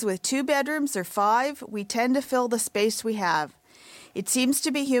homes with 2 bedrooms or 5, we tend to fill the space we have. It seems to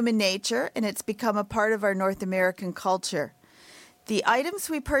be human nature, and it's become a part of our North American culture. The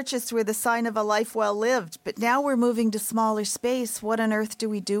items we purchased were the sign of a life well lived, but now we're moving to smaller space. What on earth do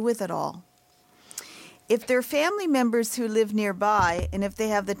we do with it all? If there are family members who live nearby, and if they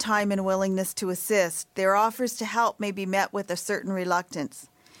have the time and willingness to assist, their offers to help may be met with a certain reluctance.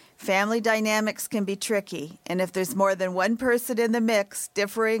 Family dynamics can be tricky, and if there's more than one person in the mix,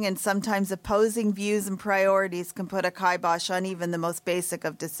 differing and sometimes opposing views and priorities can put a kibosh on even the most basic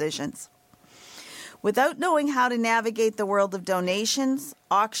of decisions. Without knowing how to navigate the world of donations,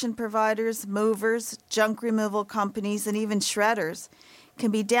 auction providers, movers, junk removal companies, and even shredders,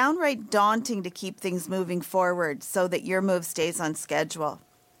 can be downright daunting to keep things moving forward so that your move stays on schedule.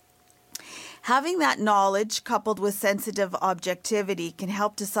 Having that knowledge, coupled with sensitive objectivity, can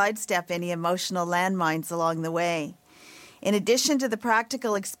help to sidestep any emotional landmines along the way. In addition to the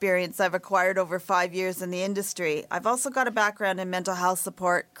practical experience I've acquired over 5 years in the industry, I've also got a background in mental health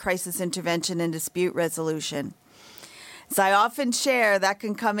support, crisis intervention, and dispute resolution. As I often share, that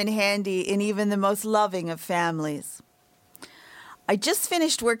can come in handy in even the most loving of families. I just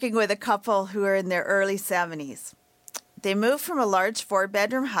finished working with a couple who are in their early 70s. They moved from a large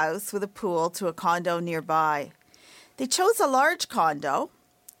 4-bedroom house with a pool to a condo nearby. They chose a large condo,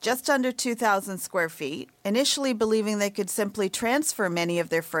 just under 2,000 square feet, initially believing they could simply transfer many of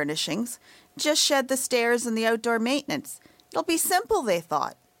their furnishings, just shed the stairs and the outdoor maintenance. It'll be simple, they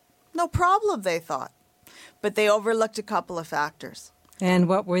thought. No problem, they thought. But they overlooked a couple of factors. And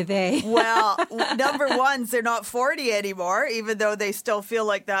what were they? Well, number one, they're not 40 anymore, even though they still feel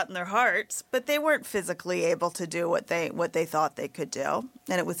like that in their hearts. But they weren't physically able to do what they thought they could do,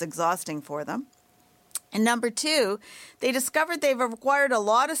 and it was exhausting for them. And number two, they discovered they've acquired a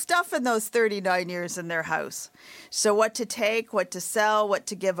lot of stuff in those 39 years in their house. So what to take, what to sell, what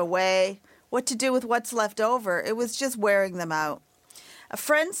to give away, what to do with what's left over, it was just wearing them out. A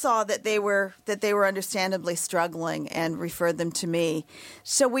friend saw that they were understandably struggling and referred them to me.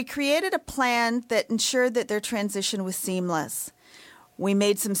 So we created a plan that ensured that their transition was seamless. We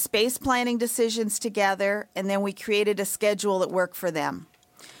made some space planning decisions together, and then we created a schedule that worked for them.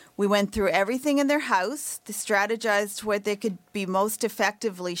 We went through everything in their house, strategized where they could be most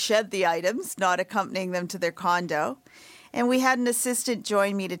effectively shed the items, not accompanying them to their condo. And we had an assistant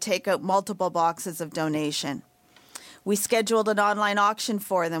join me to take out multiple boxes of donation. We scheduled an online auction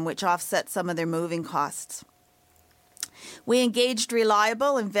for them, which offset some of their moving costs. We engaged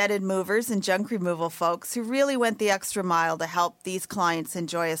reliable and vetted movers and junk removal folks who really went the extra mile to help these clients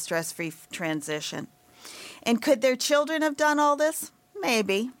enjoy a stress-free transition. And could their children have done all this?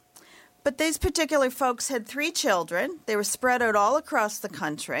 Maybe. But these particular folks had 3 children. They were spread out all across the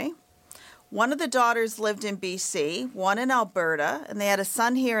country. One of the daughters lived in BC, one in Alberta, and they had a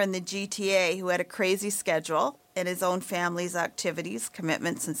son here in the GTA who had a crazy schedule and his own family's activities,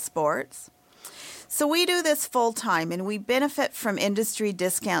 commitments, and sports. So we do this full time, and we benefit from industry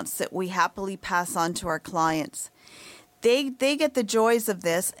discounts that we happily pass on to our clients. They get the joys of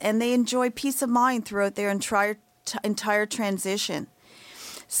this, and they enjoy peace of mind throughout their entire transition.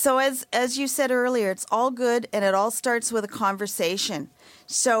 So as you said earlier, it's all good, and it all starts with a conversation.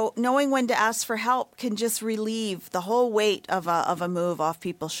 So knowing when to ask for help can just relieve the whole weight of a move off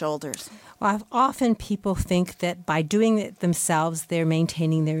people's shoulders. Well, often people think that by doing it themselves, they're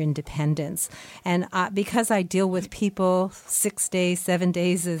maintaining their independence. And because I deal with people 6 days, 7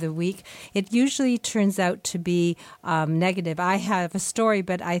 days of the week, it usually turns out to be negative. I have a story,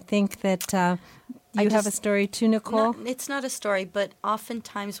 but I think that you have a story too, Nicole? No, it's not a story, but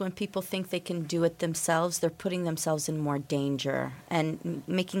oftentimes when people think they can do it themselves, they're putting themselves in more danger and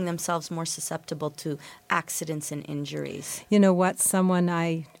making themselves more susceptible to accidents and injuries. You know what? Someone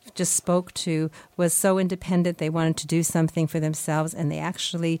I just spoke to was so independent they wanted to do something for themselves, and they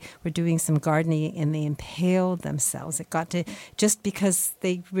actually were doing some gardening and they impaled themselves. It got to just because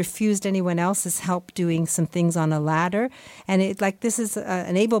they refused anyone else's help doing some things on a ladder. And this is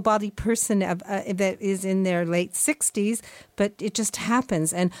an able-bodied person that is in their late 60s, but it just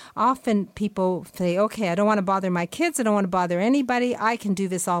happens. And often people say, okay, I don't want to bother my kids. I don't want to bother anybody. I can do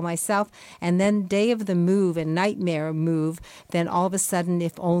this all myself. And then day of the move and nightmare move, then all of a sudden,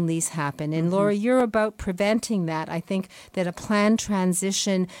 if onlys happen. And Laura, you're about preventing that. I think that a planned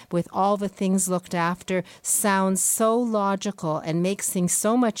transition with all the things looked after sounds so logical and makes things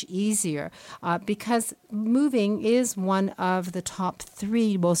so much easier because moving is one of the top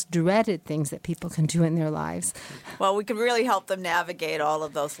 3 most dreaded things that people can do in their lives. Well, we can really help them navigate all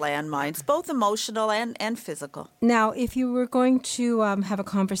of those landmines, both emotional and physical. Now, if you were going to have a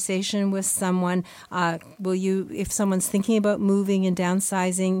conversation with someone, if someone's thinking about moving and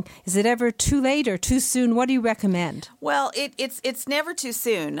downsizing, is it ever too late or too soon? What do you recommend? Well, it's never too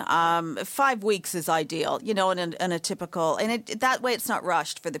soon. 5 weeks is ideal, in a typical, and that way it's not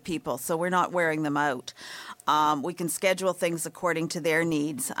rushed for the people, so we're not wearing them out. We can schedule things according to their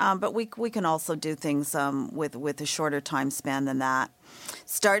needs, but we can also do things with a shorter time span than that.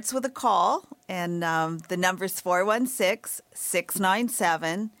 Starts with a call, and the number's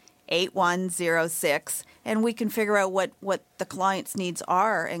 416-697-8106, and we can figure out what the client's needs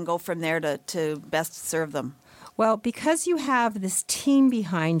are and go from there to best serve them. Well, because you have this team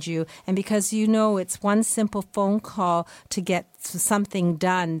behind you and because you know it's one simple phone call to get something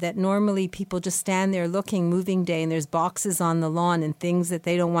done, that normally people just stand there looking moving day and there's boxes on the lawn and things that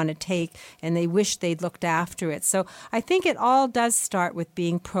they don't want to take and they wish they'd looked after it. So I think it all does start with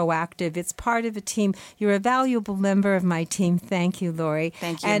being proactive. It's part of a team. You're a valuable member of my team. Thank you, Lori.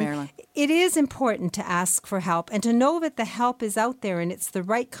 Thank you, Marilyn. It is important to ask for help and to know that the help is out there and it's the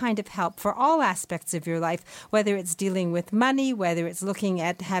right kind of help for all aspects of your life, whether it's dealing with money, whether it's looking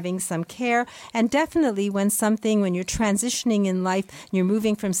at having some care, and definitely when you're transitioning in life, you're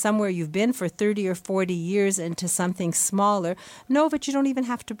moving from somewhere you've been for 30 or 40 years into something smaller, know that you don't even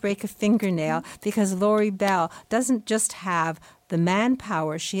have to break a fingernail because Lori Bell doesn't just have the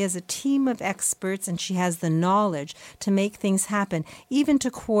manpower. She has a team of experts and she has the knowledge to make things happen, even to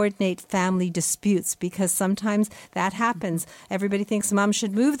coordinate family disputes, because sometimes that happens. Everybody thinks Mom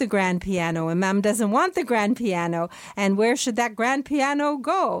should move the grand piano and Mom doesn't want the grand piano. And where should that grand piano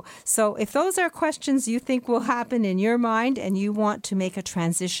go? So if those are questions you think will happen in your mind and you want to make a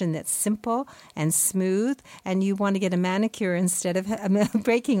transition that's simple and smooth and you want to get a manicure instead of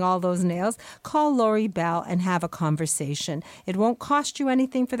breaking all those nails, call Lori Bell and have a conversation. It won't cost you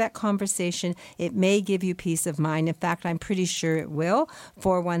anything for that conversation. It may give you peace of mind. In fact, I'm pretty sure it will.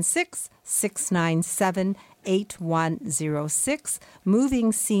 416-697-8106,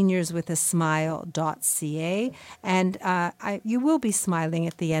 movingseniorswithasmile.ca, and you will be smiling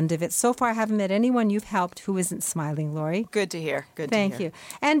at the end of it. So far, I haven't met anyone you've helped who isn't smiling, Lori. Good to hear. Thank you.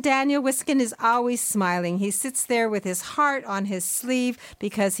 And Daniel Wiskin is always smiling. He sits there with his heart on his sleeve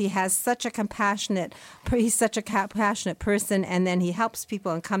because he's such a compassionate person, and then he helps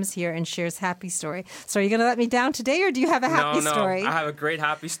people and comes here and shares happy story. So are you going to let me down today, or do you have a happy story? No, I have a great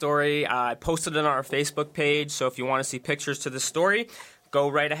happy story. I posted it on our Facebook page, so if you want to see pictures to this story, go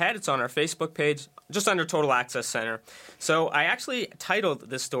right ahead. It's on our Facebook page, just under Total Access Center. So I actually titled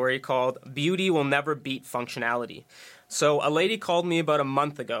this story called Beauty Will Never Beat Functionality. So a lady called me about a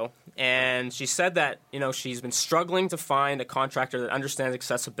month ago, and she said that, she's been struggling to find a contractor that understands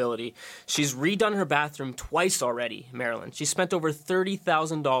accessibility. She's redone her bathroom twice already, Marilyn. She spent over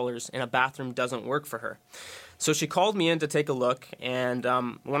 $30,000 and a bathroom doesn't work for her. So she called me in to take a look, and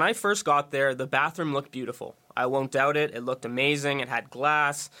when I first got there, the bathroom looked beautiful. I won't doubt it. It looked amazing. It had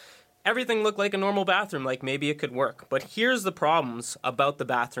glass. Everything looked like a normal bathroom, like maybe it could work. But here's the problems about the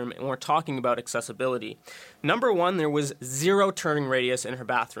bathroom, and we're talking about accessibility. Number one, there was 0 turning radius in her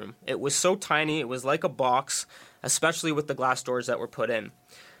bathroom. It was so tiny, it was like a box, especially with the glass doors that were put in.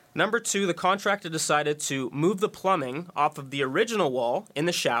 Number two, the contractor decided to move the plumbing off of the original wall in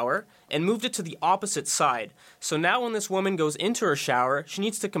the shower and moved it to the opposite side. So now when this woman goes into her shower, she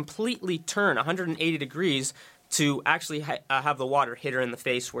needs to completely turn 180 degrees to actually have the water hit her in the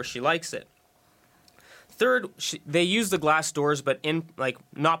face where she likes it. Third, they use the glass doors, but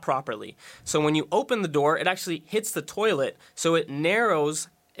not properly. So when you open the door, it actually hits the toilet, so it narrows.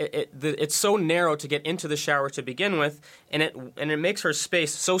 It's so narrow to get into the shower to begin with, and it makes her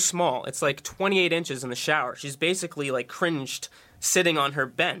space so small. It's like 28 inches in the shower. She's basically cringed sitting on her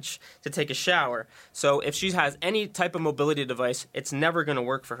bench to take a shower. So if she has any type of mobility device, it's never going to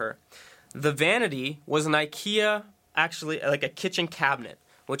work for her. The vanity was an IKEA, actually like a kitchen cabinet,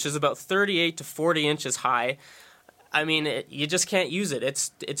 which is about 38 to 40 inches high. I mean, you just can't use it.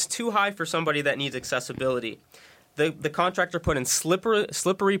 It's too high for somebody that needs accessibility. The contractor put in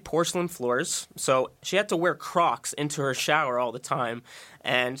slippery porcelain floors, so she had to wear Crocs into her shower all the time,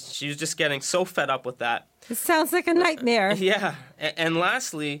 and she was just getting so fed up with that. It sounds like a nightmare. Yeah, and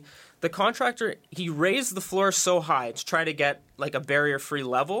lastly, the contractor, he raised the floor so high to try to get a barrier-free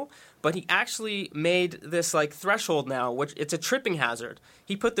level, but he actually made this threshold now, which it's a tripping hazard.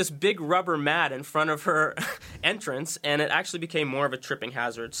 He put this big rubber mat in front of her entrance, and it actually became more of a tripping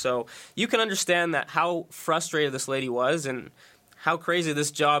hazard. So you can understand that how frustrated this lady was and how crazy this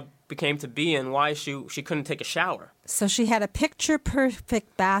job became to be and why she couldn't take a shower. So she had a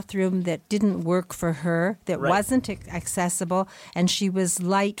picture-perfect bathroom that didn't work for her, that wasn't accessible, and she was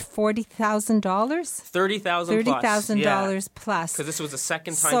light $40,000? $30,000 plus. Because this was the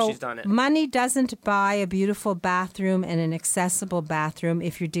second time she's done it. Money doesn't buy a beautiful bathroom and an accessible bathroom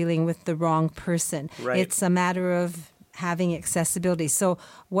if you're dealing with the wrong person. Right. It's a matter of having accessibility. So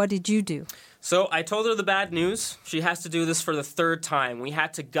what did you do? So I told her the bad news. She has to do this for the third time. We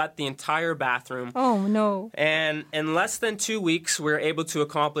had to gut the entire bathroom. Oh, no. And in less than 2 weeks, we were able to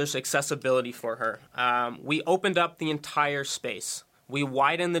accomplish accessibility for her. We opened up the entire space. We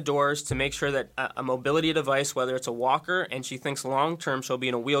widened the doors to make sure that a mobility device, whether it's a walker, and she thinks long-term she'll be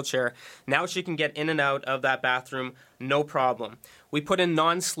in a wheelchair, now she can get in and out of that bathroom, no problem. We put in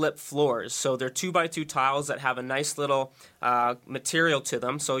non-slip floors, so they're 2x2 tiles that have a nice little material to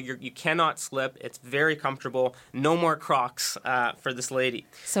them, so you cannot slip. It's very comfortable. No more Crocs for this lady.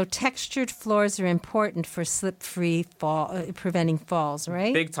 So textured floors are important for slip-free preventing falls,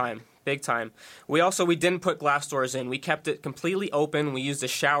 right? Big time. Big time. We didn't put glass doors in. We kept it completely open. We used a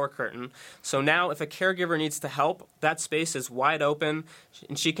shower curtain. So now if a caregiver needs to help, that space is wide open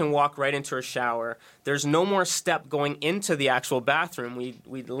and she can walk right into her shower. There's no more step going into the actual bathroom. We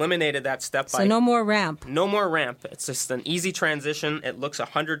eliminated that step. So no more ramp. No more ramp. It's just an easy transition. It looks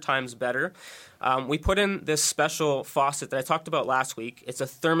 100 times better. We put in this special faucet that I talked about last week. It's a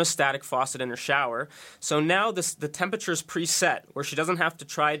thermostatic faucet in her shower. So now the temperature is preset, where she doesn't have to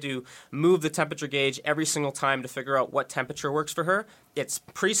try to move the temperature gauge every single time to figure out what temperature works for her. It's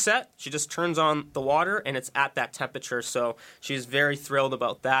preset. She just turns on the water, and it's at that temperature. So she's very thrilled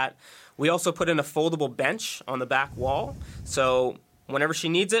about that. We also put in a foldable bench on the back wall. So whenever she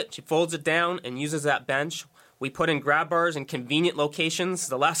needs it, she folds it down and uses that bench. We put in grab bars in convenient locations.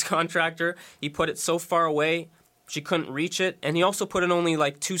 The last contractor, he put it so far away, she couldn't reach it. And he also put in only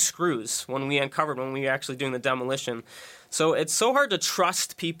like 2 screws when we were actually doing the demolition. So it's so hard to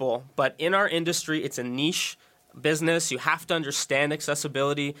trust people, but in our industry, it's a niche business. You have to understand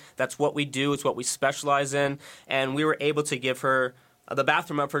accessibility. That's what we do. It's what we specialize in. And we were able to give her the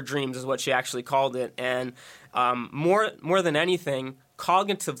bathroom of her dreams is what she actually called it. And more than anything,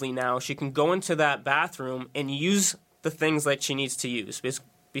 cognitively now, she can go into that bathroom and use the things like she needs to use. Because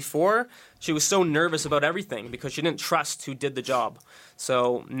before, she was so nervous about everything because she didn't trust who did the job.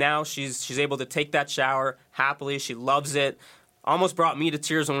 So now she's able to take that shower happily. She loves it. Almost brought me to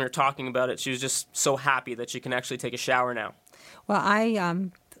tears when we were talking about it. She was just so happy that she can actually take a shower now.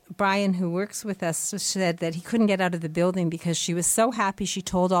 Well, Brian, who works with us, said that he couldn't get out of the building because she was so happy. She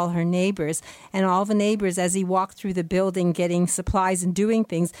told all her neighbors, and all the neighbors, as he walked through the building getting supplies and doing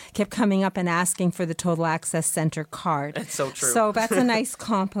things, kept coming up and asking for the Total Access Center card. That's so true. So that's a nice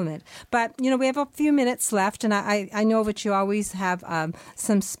compliment. But, we have a few minutes left, and I know that you always have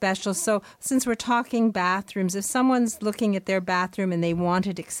some specials. So since we're talking bathrooms, if someone's looking at their bathroom and they want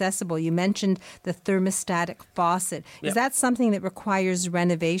it accessible, you mentioned the thermostatic faucet. Yep. Is that something that requires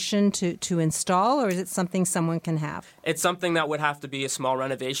renovation to install, or is it something someone can have? It's something that would have to be a small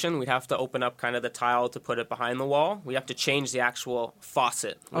renovation. We'd have to open up kind of the tile to put it behind the wall. We have to change the actual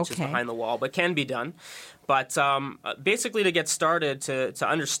faucet, which is behind the wall, but can be done. But basically, to get started, to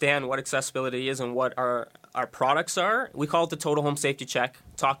understand what accessibility is and what our products are, we call it the Total Home Safety Check.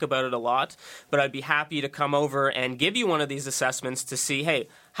 Talk about it a lot. But I'd be happy to come over and give you one of these assessments to see, hey,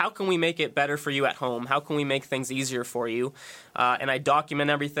 how can we make it better for you at home? How can we make things easier for you? And I document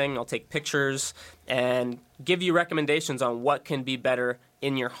everything. I'll take pictures and give you recommendations on what can be better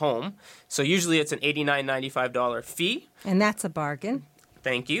in your home. So usually it's an $89.95 fee. And that's a bargain.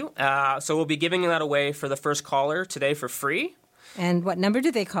 Thank you. So we'll be giving that away for the first caller today for free. And what number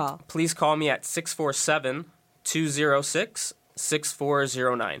do they call? Please call me at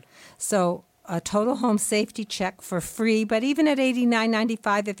 647-206-6409. So a Total Home Safety Check for free, but even at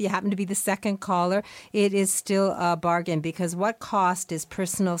 $89.95, if you happen to be the second caller, it is still a bargain, because what cost is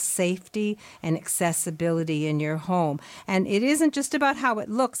personal safety and accessibility in your home? And it isn't just about how it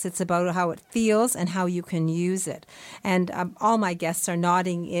looks, it's about how it feels and how you can use it. And all my guests are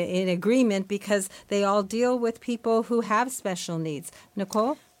nodding in agreement because they all deal with people who have special needs.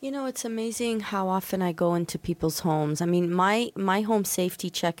 Nicole? It's amazing how often I go into people's homes. I mean, my home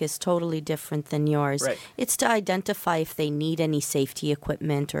safety check is totally different than yours. Right. It's to identify if they need any safety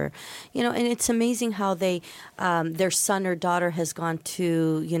equipment or, and it's amazing how they, their son or daughter has gone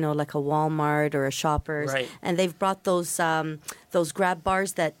to, like a Walmart or a Shoppers. Right. And they've brought those grab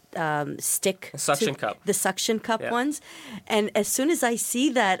bars that stick. The suction cup ones. And as soon as I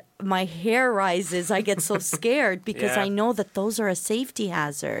see that, my hair rises. I get so scared because I know that those are a safety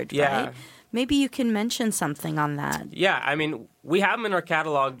hazard, right? Maybe you can mention something on that. Yeah, I mean, we have them in our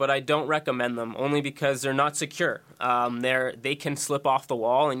catalog, but I don't recommend them only because they're not secure. They can slip off the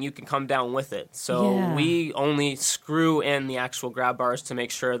wall and you can come down with it. So we only screw in the actual grab bars to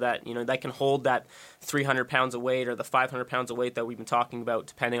make sure that, they can hold that 300 pounds of weight or the 500 pounds of weight that we've been talking about,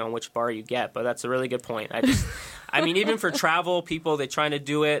 depending on which bar you get. But that's a really good point. I mean, even for travel, people, they're trying to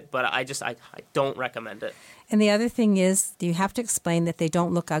do it, but I don't recommend it. And the other thing is, you have to explain that they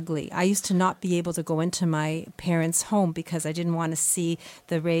don't look ugly. I used to not be able to go into my parents' home because I didn't want to see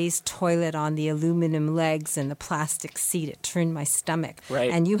the raised toilet on the aluminum legs and the plastic seat. It turned my stomach.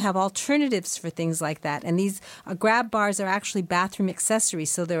 Right. And you have alternatives for things like that. And these grab bars are actually bathroom accessories.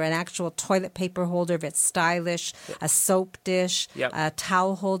 So they're an actual toilet paper holder if it's stylish, a soap dish, a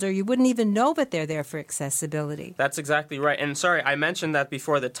towel holder. You wouldn't even know that they're there for accessibility. That's exactly right. And sorry, I mentioned that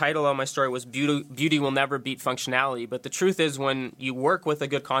before. The title of my story was Beauty Will Never Beat Functionality. But the truth is, when you work with a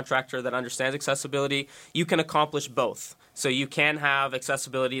good contractor that understands accessibility, you can accomplish both. So you can have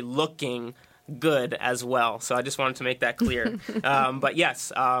accessibility looking good as well. So I just wanted to make that clear. But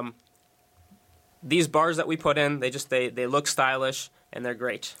yes, these bars that we put in, they look stylish and they're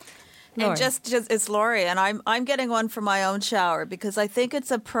great. And just it's Lori, and I'm getting one for my own shower because I think it's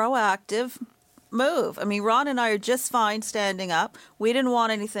a proactive move. I mean, Ron and I are just fine standing up. We didn't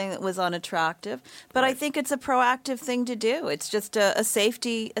want anything that was unattractive, but I think it's a proactive thing to do. It's just a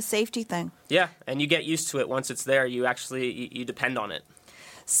safety thing. Yeah, and you get used to it once it's there. You depend on it.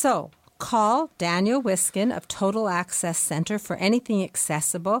 So call Daniel Wiskin of Total Access Center for anything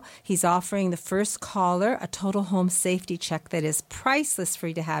accessible. He's offering the first caller a total home safety check that is priceless for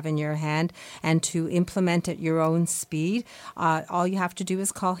you to have in your hand and to implement at your own speed. All you have to do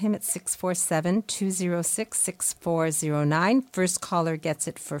is call him at 647-206-6409. First caller gets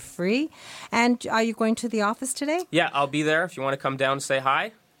it for free. And are you going to the office today? Yeah, I'll be there if you want to come down and say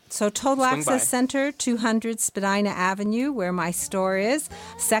hi. So Total Access Center, 200 Spadina Avenue, where my store is.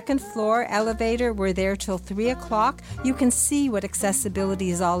 Second floor, elevator. We're there till 3 o'clock. You can see what accessibility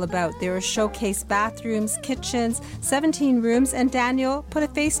is all about. There are showcase bathrooms, kitchens, 17 rooms. And Daniel, put a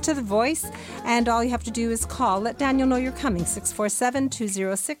face to the voice. And all you have to do is call. Let Daniel know you're coming,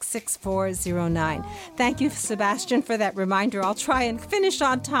 647-206-6409. Thank you, Sebastian, for that reminder. I'll try and finish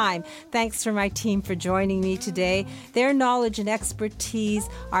on time. Thanks for my team for joining me today. Their knowledge and expertise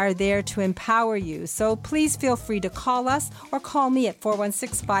are there to empower you. So please feel free to call us or call me at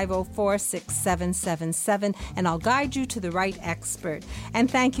 416-504-6777 and I'll guide you to the right expert. And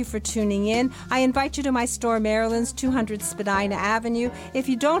thank you for tuning in. I invite you to my store, Maryland's 200 Spadina Avenue. If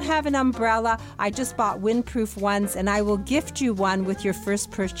you don't have an umbrella, I just bought windproof ones and I will gift you one with your first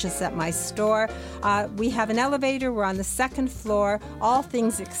purchase at my store. We have an elevator. We're on the second floor. All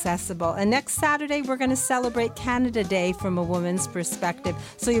things accessible. And next Saturday, we're going to celebrate Canada Day from a woman's perspective.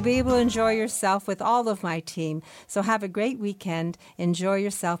 So you'll be able to enjoy yourself with all of my team. So have a great weekend, enjoy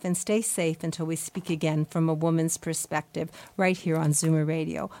yourself, and stay safe until we speak again from a woman's perspective right here on Zoomer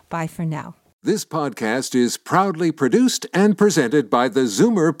Radio. Bye for now. This podcast is proudly produced and presented by the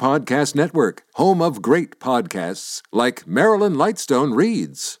Zoomer Podcast Network, home of great podcasts like Marilyn Lightstone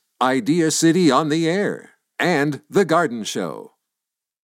Reads, Idea City on the Air, and The Garden Show.